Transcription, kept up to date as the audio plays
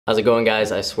How's it going,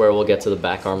 guys? I swear we'll get to the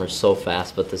back armor so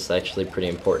fast, but this is actually pretty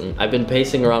important. I've been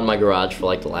pacing around my garage for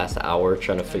like the last hour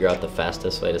trying to figure out the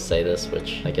fastest way to say this,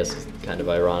 which I guess is kind of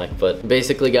ironic. But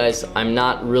basically, guys, I'm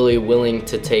not really willing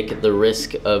to take the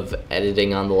risk of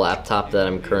editing on the laptop that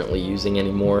I'm currently using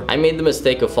anymore. I made the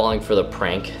mistake of falling for the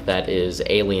prank that is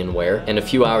Alienware, and a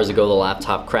few hours ago the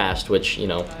laptop crashed, which, you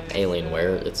know,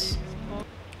 Alienware,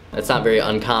 it's not very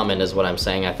uncommon is what I'm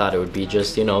saying. I thought it would be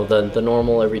just, you know, the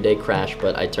normal everyday crash,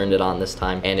 but I turned it on this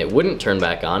time and it wouldn't turn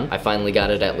back on. I finally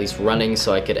got it at least running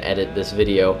so I could edit this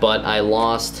video, but I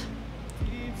lost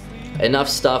enough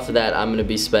stuff that I'm gonna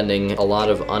be spending a lot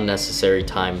of unnecessary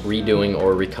time redoing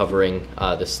or recovering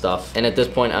this stuff. And at this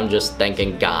point, I'm just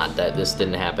thanking God that this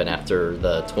didn't happen after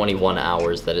the 21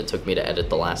 hours that it took me to edit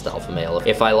the last alpha male.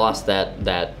 If I lost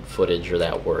that footage or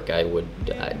that work, I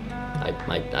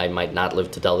might not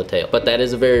live to tell the tale. But that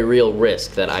is a very real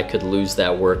risk that I could lose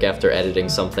that work after editing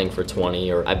something for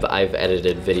 20, or I've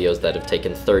edited videos that have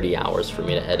taken 30 hours for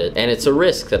me to edit. And it's a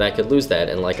risk that I could lose that.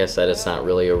 And like I said, it's not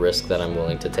really a risk that I'm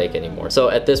willing to take anymore. So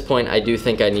at this point, I do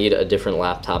think I need a different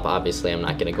laptop. Obviously, I'm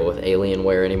not gonna go with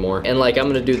Alienware anymore. And like, I'm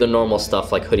gonna do the normal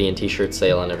stuff like hoodie and t-shirt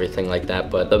sale and everything like that.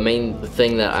 But the main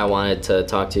thing that I wanted to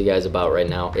talk to you guys about right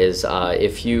now is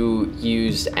if you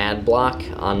use ad block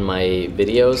on my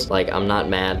videos, like, I'm not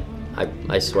mad.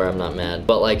 I swear I'm not mad.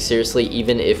 But like, seriously,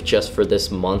 even if just for this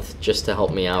month, just to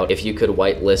help me out, if you could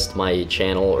whitelist my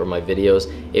channel or my videos,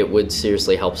 it would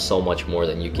seriously help so much more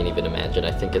than you can even imagine.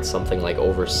 I think it's something like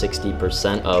over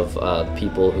 60% of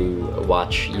people who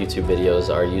watch YouTube videos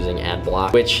are using ad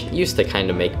block, which used to kind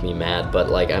of make me mad, but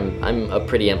like, I'm a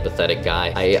pretty empathetic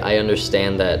guy. I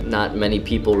understand that not many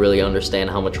people really understand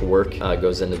how much work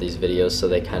goes into these videos, so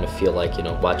they kind of feel like, you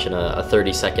know, watching a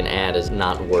 30-second ad is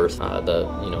not worth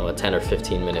you know, a 10 or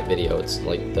 15 minute video. It's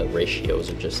like the ratios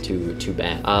are just too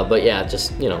bad. But yeah,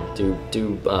 just, you know,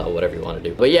 do whatever you want to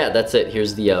do. But yeah, that's it.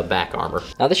 Here's the back armor.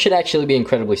 Now this should actually be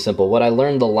incredibly simple. What I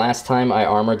learned the last time I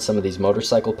armored some of these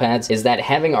motorcycle pads is that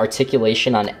having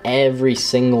articulation on every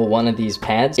single one of these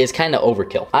pads is kind of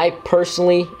overkill. I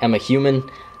personally am a human.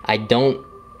 I don't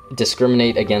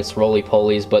discriminate against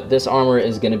roly-polies, but this armor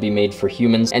is going to be made for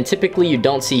humans, and typically you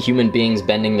don't see human beings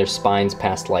bending their spines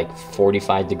past like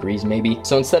 45 degrees maybe.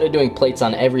 So instead of doing plates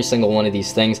on every single one of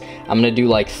these things, I'm going to do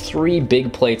like 3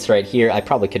 big plates right here. I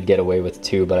probably could get away with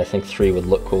 2, but I think 3 would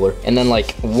look cooler. And then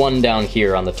like 1 down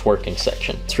here on the twerking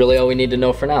section. It's really all we need to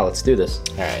know for now. Let's do this.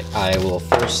 All right, I will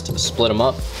first split them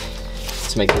up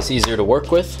to make this easier to work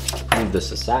with. Move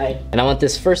this aside. And I want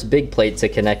this first big plate to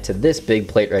connect to this big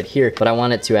plate right here, but I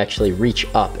want it to actually reach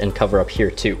up and cover up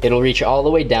here too. It'll reach all the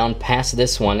way down past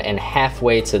this one and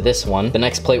halfway to this one. The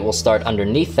next plate will start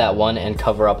underneath that one and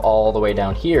cover up all the way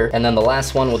down here. And then the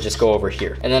last one will just go over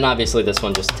here. And then obviously this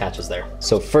one just attaches there.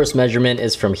 So first measurement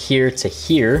is from here to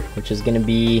here, which is gonna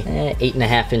be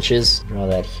 8.5 inches. Draw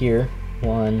that here.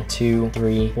 1, 2,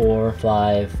 3, 4,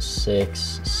 5,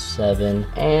 6, 7,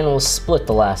 and we'll split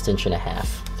the last 1.5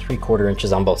 inches. 3/4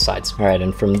 inches on both sides. All right,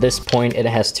 and from this point, it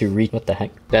has to reach, what the heck?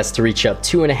 It has to reach up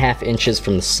 2.5 inches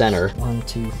from the center. 1,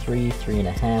 2, 3,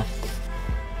 3.5,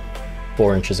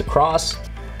 4 inches across,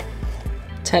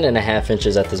 10.5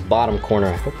 inches at this bottom corner.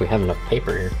 I hope we have enough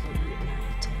paper here.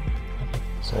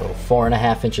 So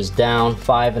 4.5 inches down,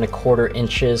 5.25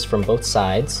 inches from both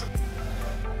sides.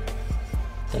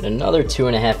 Then another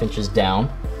 2.5 inches down,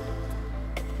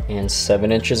 and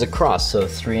 7 inches across, so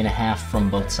 3.5 from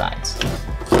both sides.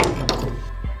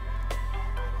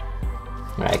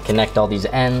 All right, connect all these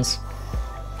ends.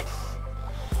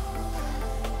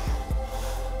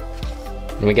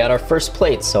 And we got our first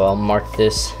plate, so I'll mark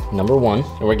this number 1,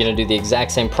 and we're gonna do the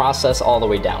exact same process all the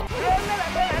way down.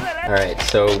 All right,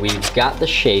 so we've got the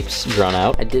shapes drawn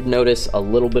out. I did notice a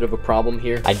little bit of a problem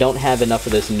here. I don't have enough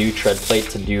of this new tread plate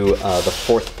to do the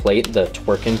 4th plate, the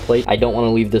twerking plate. I don't want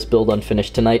to leave this build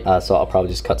unfinished tonight, so I'll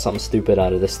probably just cut something stupid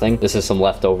out of this thing. This is some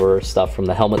leftover stuff from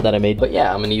the helmet that I made. But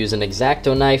yeah, I'm gonna use an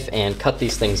X-Acto knife and cut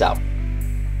these things out.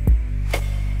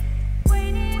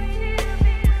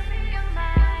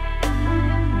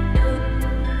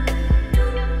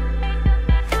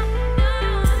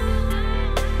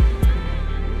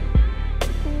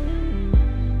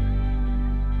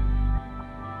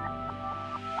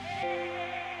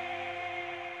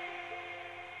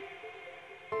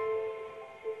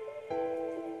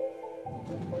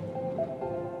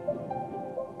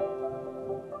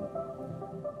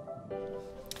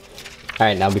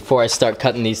 Alright, now before I start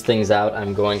cutting these things out,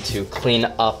 I'm going to clean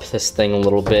up this thing a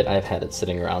little bit. I've had it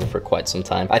sitting around for quite some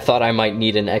time. I thought I might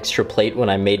need an extra plate when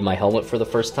I made my helmet for the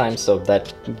first time, so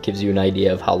that gives you an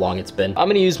idea of how long it's been. I'm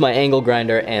gonna use my angle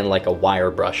grinder and like a wire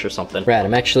brush or something. Right,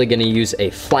 I'm actually gonna use a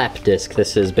flap disc.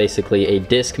 This is basically a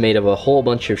disc made of a whole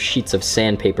bunch of sheets of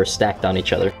sandpaper stacked on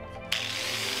each other.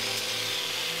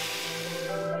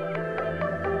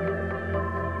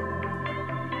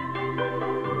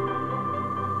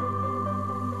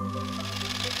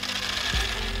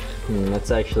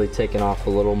 That's actually taken off a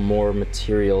little more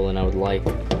material than I would like.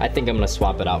 I think I'm gonna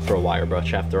swap it out for a wire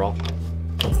brush after all.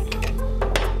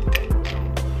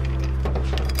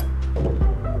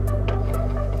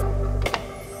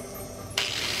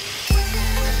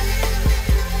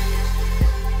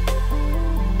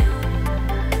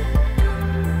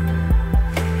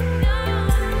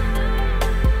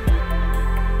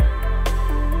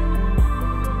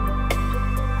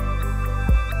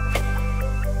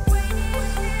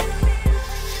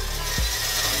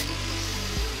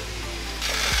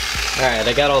 Alright,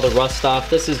 I got all the rust off.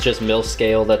 This is just mill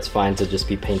scale. That's fine to just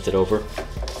be painted over.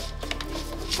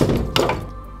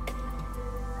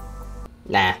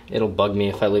 Nah, it'll bug me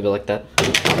if I leave it like that.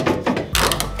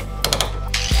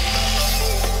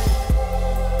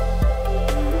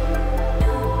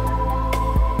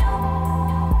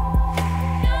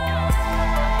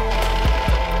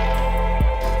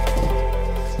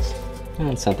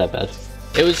 It's not that bad.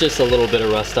 It was just a little bit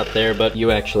of rust up there, but you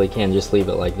actually can just leave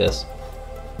it like this.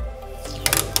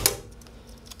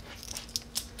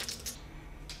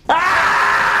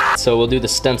 So we'll do the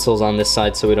stencils on this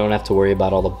side so we don't have to worry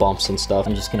about all the bumps and stuff.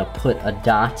 I'm just gonna put a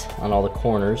dot on all the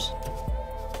corners.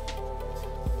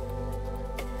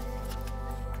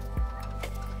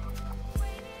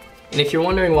 And if you're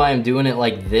wondering why I'm doing it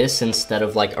like this instead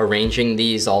of like arranging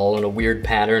these all in a weird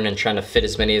pattern and trying to fit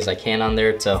as many as I can on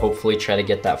there to hopefully try to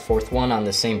get that fourth one on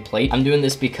the same plate, I'm doing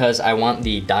this because I want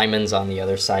the diamonds on the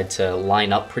other side to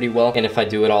line up pretty well. And if I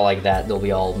do it all like that, they'll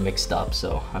be all mixed up.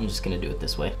 So I'm just gonna do it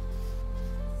this way.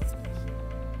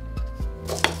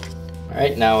 All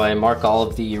right, now I mark all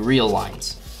of the real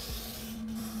lines.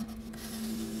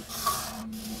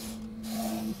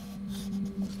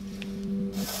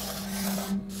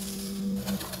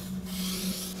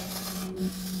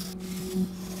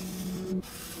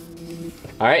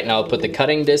 All right, now I'll put the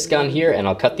cutting disc on here and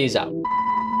I'll cut these out.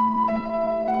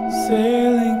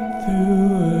 Sailing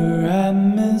through our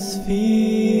atmosphere,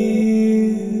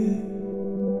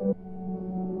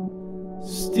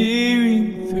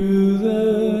 steering through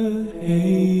the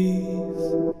haze,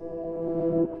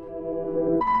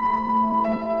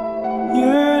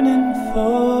 yearning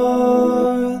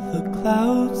for the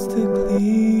clouds to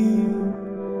clear.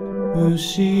 Will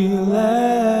she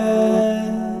let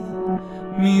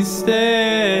me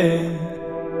stay?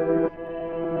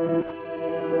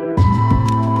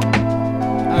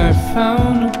 I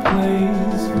found a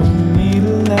place for me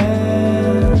to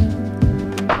land,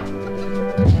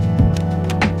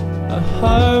 a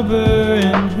harbor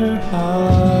in her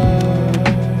heart.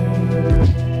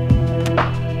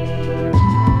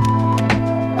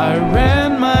 I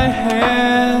ran my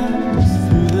hands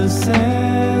through the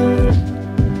sand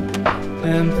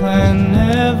and planned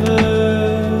never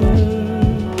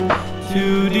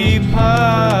to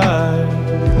depart.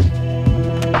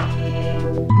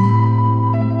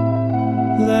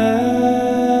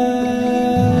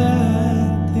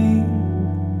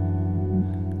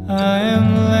 I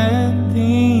am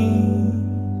landing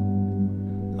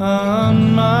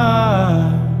on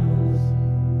Mars.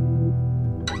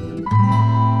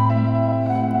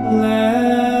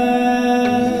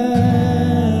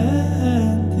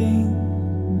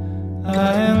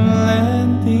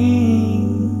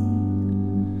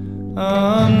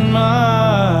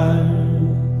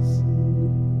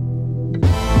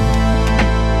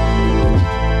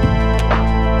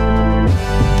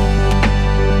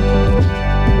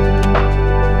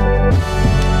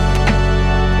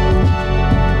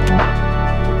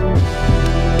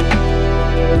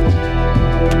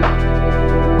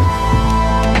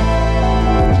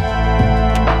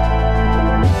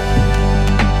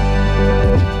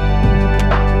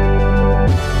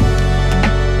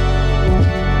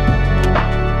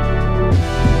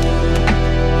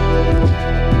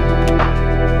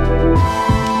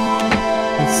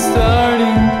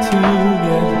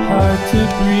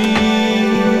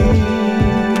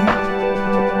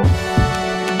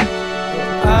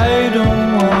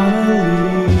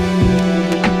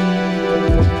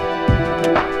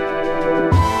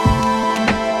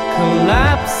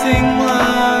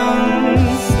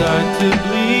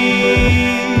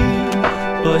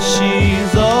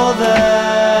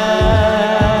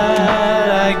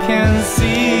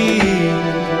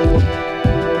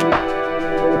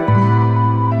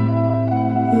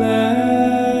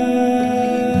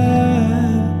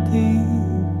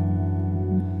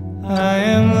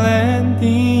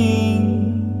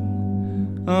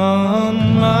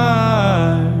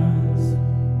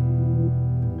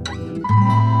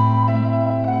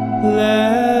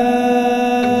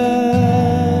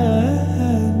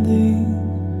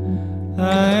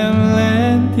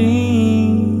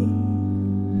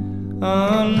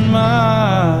 on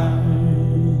Mars.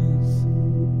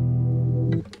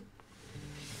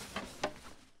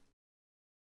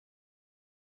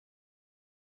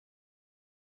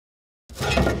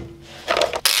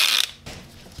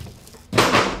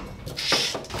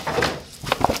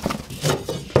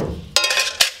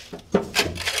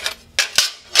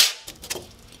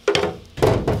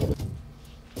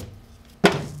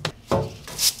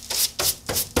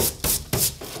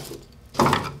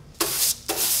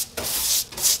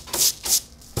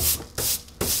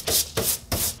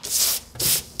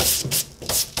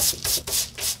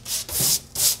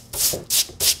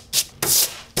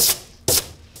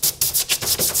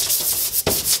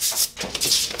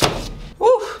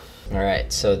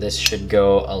 Alright, so this should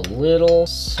go a little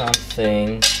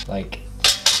something like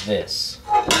this.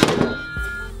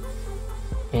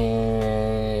 And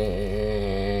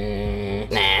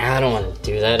nah, I don't want to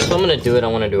do that. If I'm gonna do it, I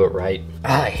want to do it right.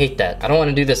 Ah, I hate that. I don't want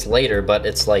to do this later, but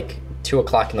it's like 2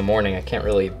 o'clock in the morning. I can't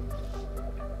really...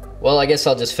 Well, I guess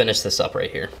I'll just finish this up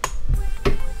right here.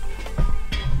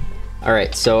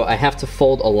 Alright, so I have to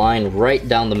fold a line right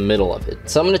down the middle of it.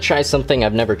 So I'm gonna try something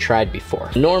I've never tried before.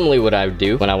 Normally what I would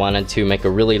do when I wanted to make a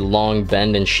really long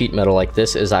bend in sheet metal like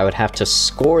this is I would have to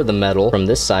score the metal from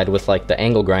this side with like the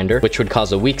angle grinder, which would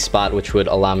cause a weak spot, which would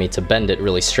allow me to bend it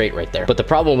really straight right there. But the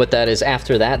problem with that is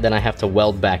after that, then I have to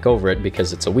weld back over it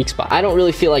because it's a weak spot. I don't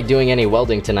really feel like doing any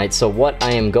welding tonight, so what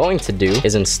I am going to do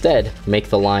is instead make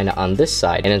the line on this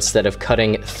side. And instead of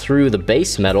cutting through the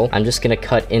base metal, I'm just gonna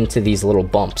cut into these little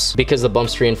bumps. Because the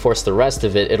bumps reinforce the rest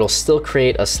of it, it'll still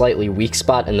create a slightly weak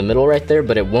spot in the middle right there,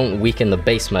 but it won't weaken the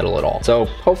base metal at all. So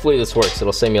hopefully this works.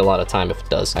 It'll save me a lot of time if it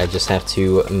does. I just have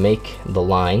to make the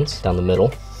lines down the middle.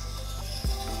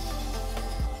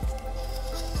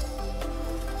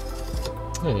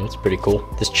 That's pretty cool.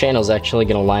 This channel is actually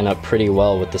gonna line up pretty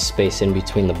well with the space in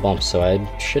between the bumps, so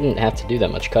I shouldn't have to do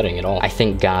that much cutting at all. I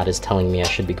think God is telling me I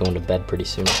should be going to bed pretty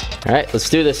soon. All right, let's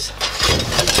do this.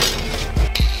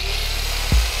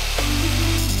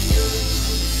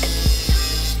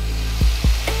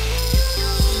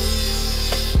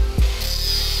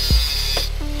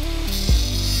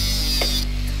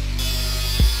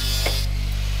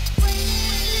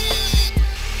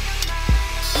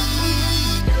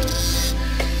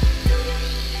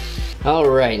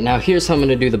 Alright, now here's how I'm going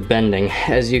to do the bending.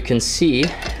 As you can see,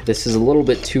 this is a little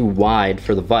bit too wide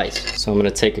for the vise. So I'm going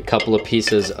to take a couple of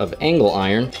pieces of angle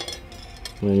iron,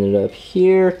 line it up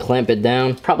here, clamp it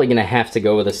down. Probably going to have to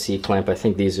go with a C-clamp. I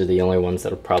think these are the only ones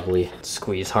that'll probably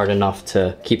squeeze hard enough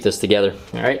to keep this together.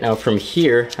 Alright, now from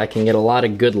here, I can get a lot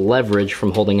of good leverage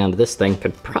from holding onto this thing.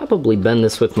 Could probably bend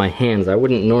this with my hands. I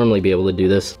wouldn't normally be able to do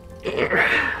this.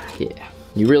 Yeah,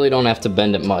 you really don't have to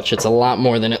bend it much. It's a lot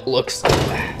more than it looks.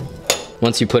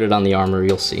 Once you put it on the armor,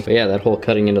 you'll see. But yeah, that whole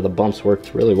cutting into the bumps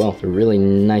worked really well. It's a really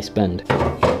nice bend.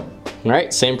 All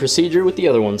right, same procedure with the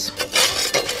other ones.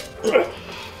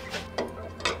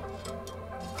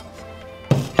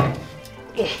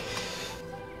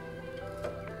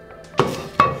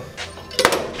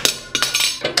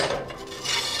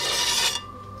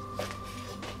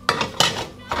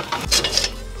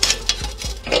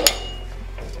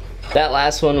 That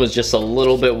last one was just a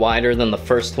little bit wider than the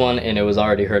first one, and it was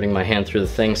already hurting my hand through the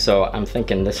thing, so I'm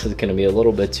thinking this is gonna be a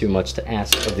little bit too much to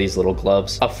ask of these little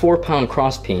gloves. A 4-pound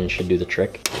cross peen should do the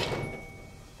trick.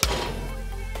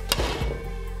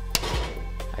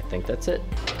 I think that's it.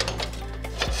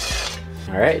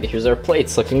 All right, here's our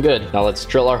plates, looking good. Now let's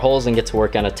drill our holes and get to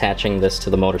work on attaching this to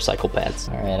the motorcycle pads.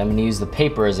 All right, I'm gonna use the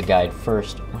paper as a guide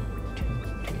first.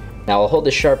 Now I'll hold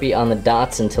the Sharpie on the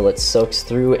dots until it soaks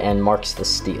through and marks the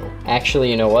steel. Actually,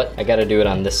 you know what? I gotta do it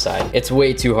on this side. It's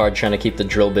way too hard trying to keep the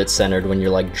drill bit centered when you're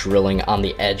like drilling on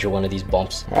the edge of one of these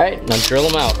bumps. All right, now drill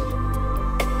them out.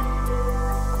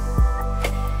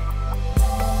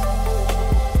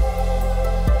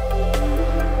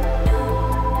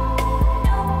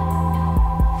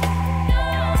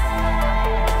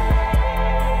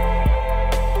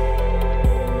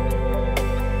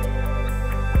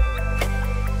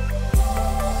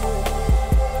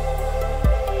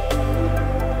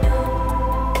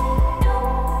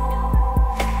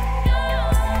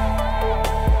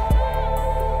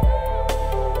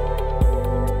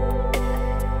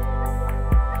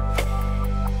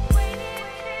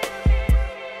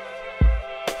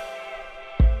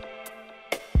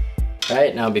 All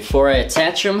right, now before I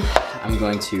attach them, I'm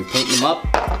going to paint them up.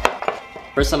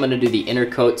 First, I'm gonna do the inner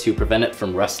coat to prevent it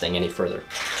from rusting any further.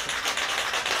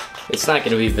 It's not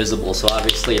gonna be visible, so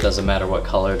obviously it doesn't matter what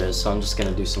color it is, so I'm just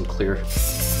gonna do some clear.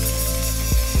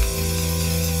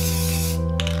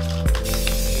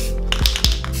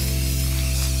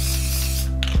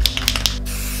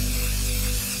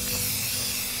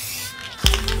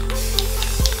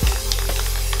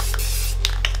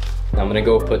 I'm gonna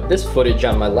go put this footage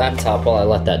on my laptop while I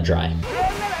let that dry.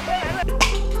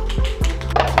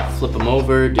 Flip them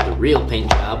over, do the real paint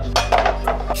job.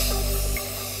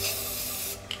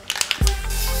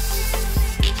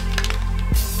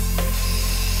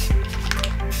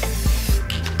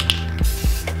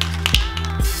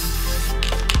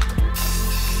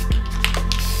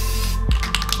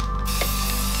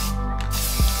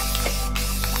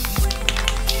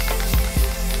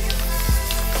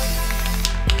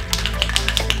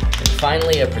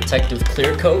 Finally, a protective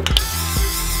clear coat.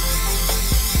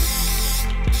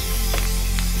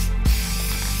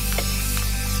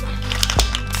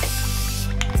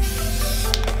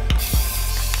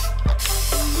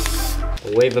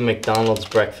 Wave a McDonald's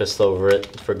breakfast over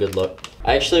it for good luck.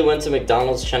 I actually went to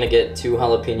McDonald's trying to get 2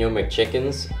 jalapeno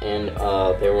McChickens, and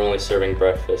they were only serving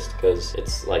breakfast because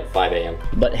it's like 5 a.m.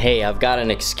 But hey, I've got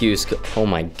an excuse. Oh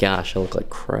my gosh, I look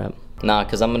like crap. Nah,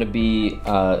 because I'm gonna be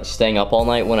staying up all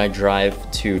night when I drive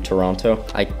to Toronto.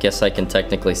 I guess I can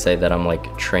technically say that I'm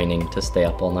like training to stay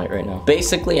up all night right now.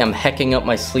 Basically, I'm hecking up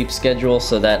my sleep schedule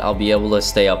so that I'll be able to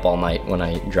stay up all night when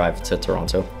I drive to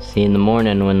Toronto. See you in the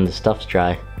morning when the stuff's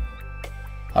dry.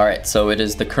 Alright, so it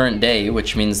is the current day,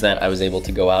 which means that I was able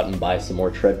to go out and buy some more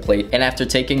tread plate. And after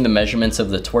taking the measurements of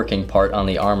the twerking part on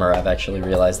the armor, I've actually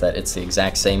realized that it's the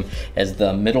exact same as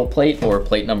the middle plate, or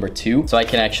plate number 2. So I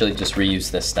can actually just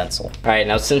reuse this stencil. Alright,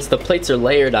 now since the plates are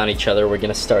layered on each other, we're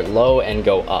gonna start low and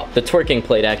go up. The twerking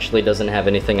plate actually doesn't have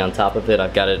anything on top of it.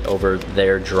 I've got it over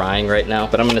there drying right now.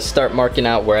 But I'm gonna start marking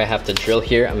out where I have to drill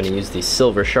here. I'm gonna use these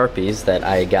silver Sharpies that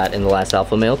I got in the last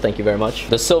alpha mail. Thank you very much.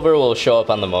 The silver will show up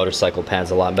on the motorcycle pads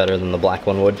a lot better than the black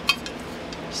one would.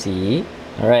 See?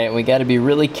 All right, we gotta be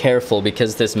really careful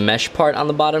because this mesh part on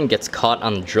the bottom gets caught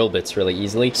on the drill bits really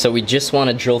easily. So we just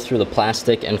wanna drill through the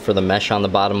plastic, and for the mesh on the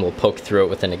bottom, we'll poke through it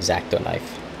with an X-Acto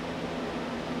knife.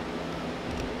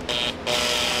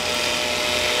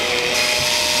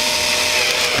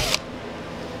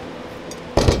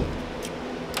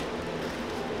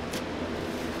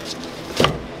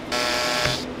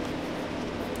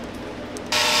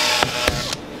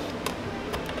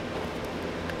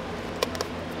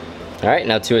 All right,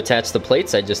 now to attach the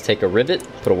plates, I just take a rivet,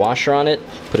 put a washer on it,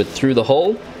 put it through the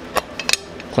hole,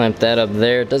 clamp that up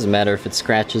there. It doesn't matter if it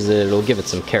scratches it, it'll give it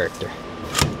some character.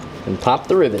 And pop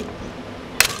the rivet.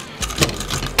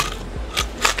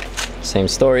 Same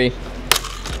story.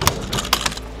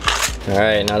 All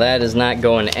right, now that is not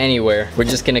going anywhere. We're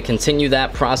just gonna continue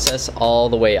that process all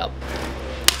the way up.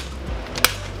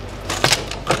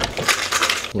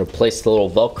 I'm gonna place the little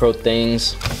Velcro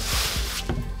things.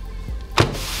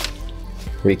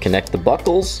 Reconnect the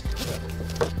buckles.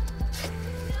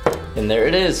 And there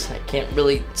it is. I can't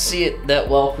really see it that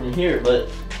well from here, but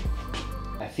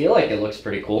I feel like it looks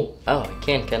pretty cool. Oh, I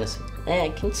can kind of see.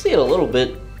 I can see it a little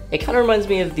bit. It kind of reminds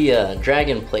me of the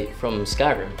dragon plate from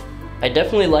Skyrim. I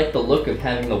definitely like the look of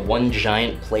having the one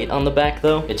giant plate on the back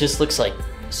though. It just looks like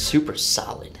super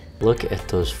solid. Look at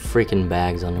those freaking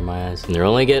bags under my eyes. And they're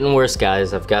only getting worse,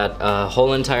 guys. I've got a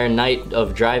whole entire night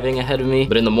of driving ahead of me.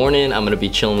 But in the morning, I'm gonna be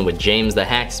chilling with James the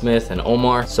Hacksmith and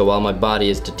Omar. So while my body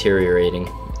is deteriorating,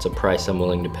 it's a price I'm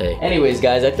willing to pay. Anyways,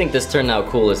 guys, I think this turned out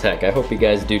cool as heck. I hope you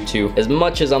guys do too. As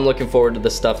much as I'm looking forward to the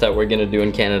stuff that we're gonna do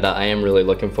in Canada, I am really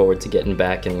looking forward to getting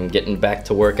back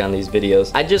to work on these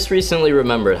videos. I just recently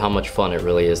remembered how much fun it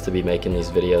really is to be making these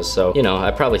videos. So, you know,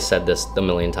 I probably said this a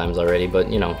million times already,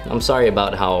 but you know, I'm sorry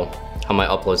about how my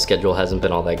upload schedule hasn't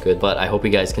been all that good, but I hope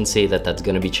you guys can see that that's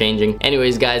gonna be changing.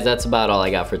 Anyways, guys, that's about all I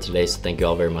got for today, so thank you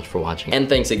all very much for watching. And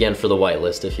thanks again for the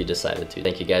whitelist if you decided to.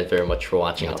 Thank you guys very much for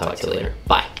watching. I'll talk to you later.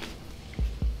 Bye.